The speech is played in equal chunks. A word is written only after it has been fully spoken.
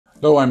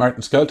Hello, I'm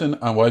Martin Skelton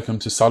and welcome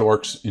to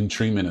Solidworks in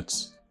 3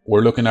 minutes.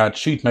 We're looking at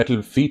sheet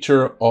metal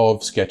feature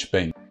of sketch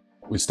bend.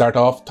 We start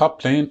off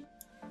top plane,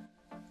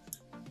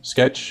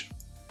 sketch,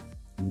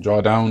 and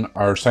draw down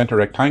our center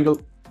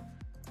rectangle.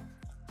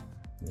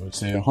 We'll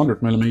say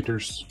 100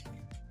 millimeters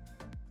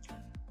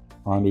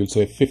and we'll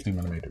say 50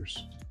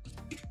 millimeters.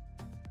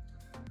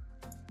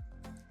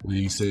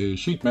 We say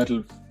sheet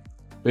metal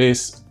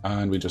base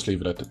and we just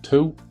leave it at the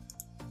 2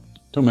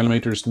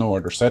 millimeters, no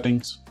other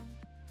settings.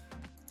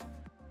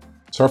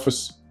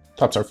 Surface,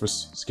 top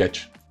surface,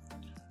 sketch.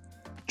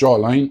 Draw a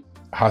line,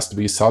 has to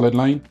be a solid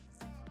line.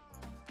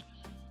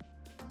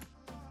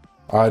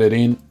 Add it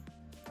in,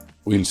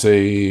 we'll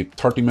say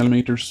 30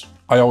 millimeters.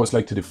 I always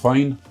like to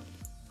define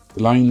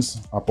the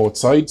lines at both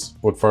sides,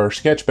 but for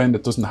sketch bend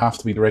it doesn't have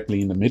to be directly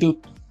in the middle.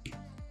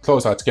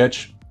 Close that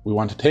sketch, we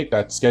want to take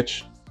that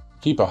sketch,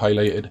 keep it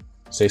highlighted,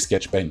 say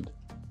sketch bend.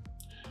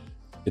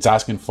 It's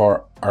asking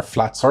for our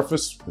flat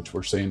surface, which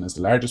we're saying is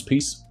the largest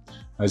piece.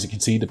 As you can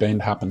see, the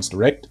bend happens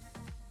direct.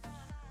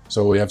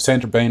 So we have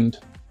center bend,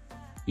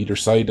 either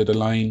side of the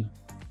line,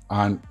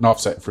 and an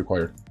offset if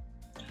required.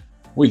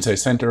 We'll say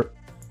center.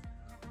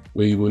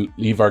 We will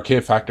leave our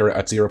K factor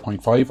at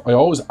 0.5. I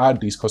always add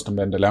these custom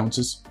bend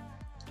allowances.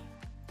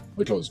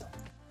 We close it.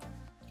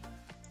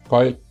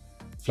 File,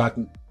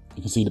 flatten.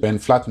 You can see the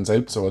bend flattens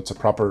out, so it's a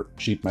proper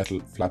sheet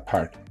metal flat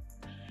part.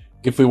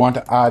 If we want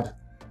to add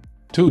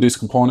to this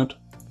component,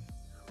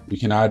 we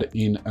can add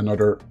in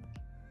another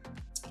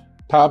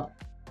tab,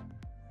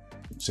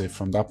 say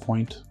from that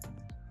point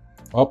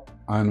up,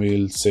 and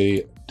we'll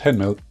say 10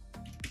 mil.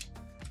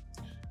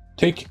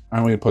 Tick,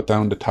 and we'll put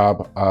down the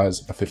tab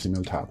as a 50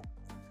 mil tab.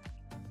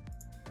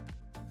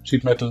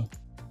 Sheet metal,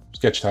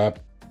 sketch tab,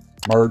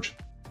 merge,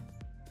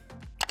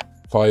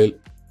 file,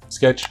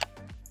 sketch,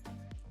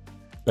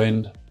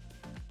 bend,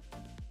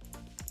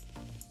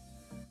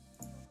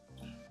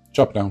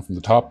 chop down from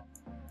the top,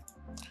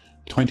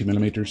 20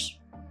 millimeters,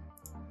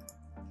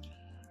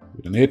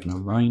 with an 8 mil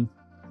line,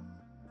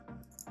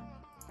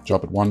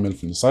 drop it 1 mil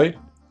from the side,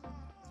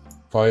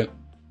 file,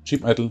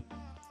 sheet metal,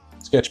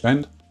 sketch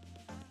bend.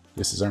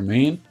 This is our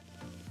main.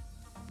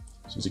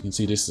 So as you can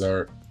see, this is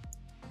our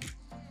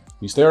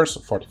piece there, so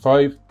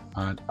 45,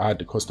 and add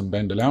the custom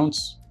bend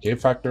allowance, K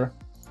factor,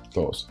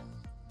 close.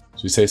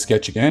 So we say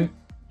sketch again,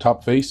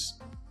 top face,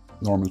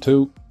 normal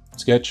 2,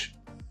 sketch,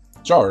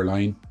 draw our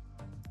line.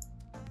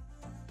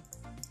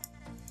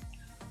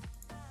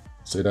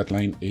 Say that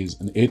line is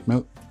an 8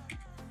 mil.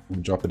 We'll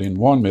drop it in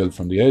 1 mil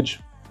from the edge.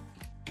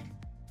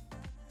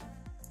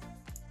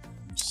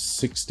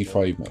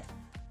 65 mil.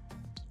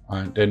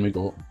 And then we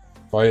go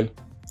file,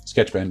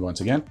 sketch bend once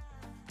again.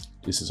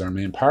 This is our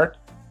main part.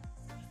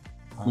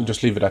 We'll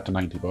just leave it at the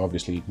 90, but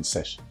obviously you can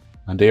set.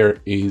 And there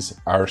is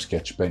our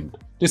sketch bend.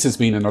 This has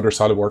been another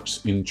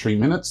Solidworks in 3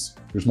 minutes.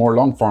 There's more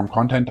long form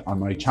content on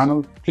my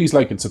channel. Please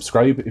like and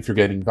subscribe if you're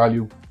getting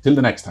value. Till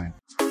the next time.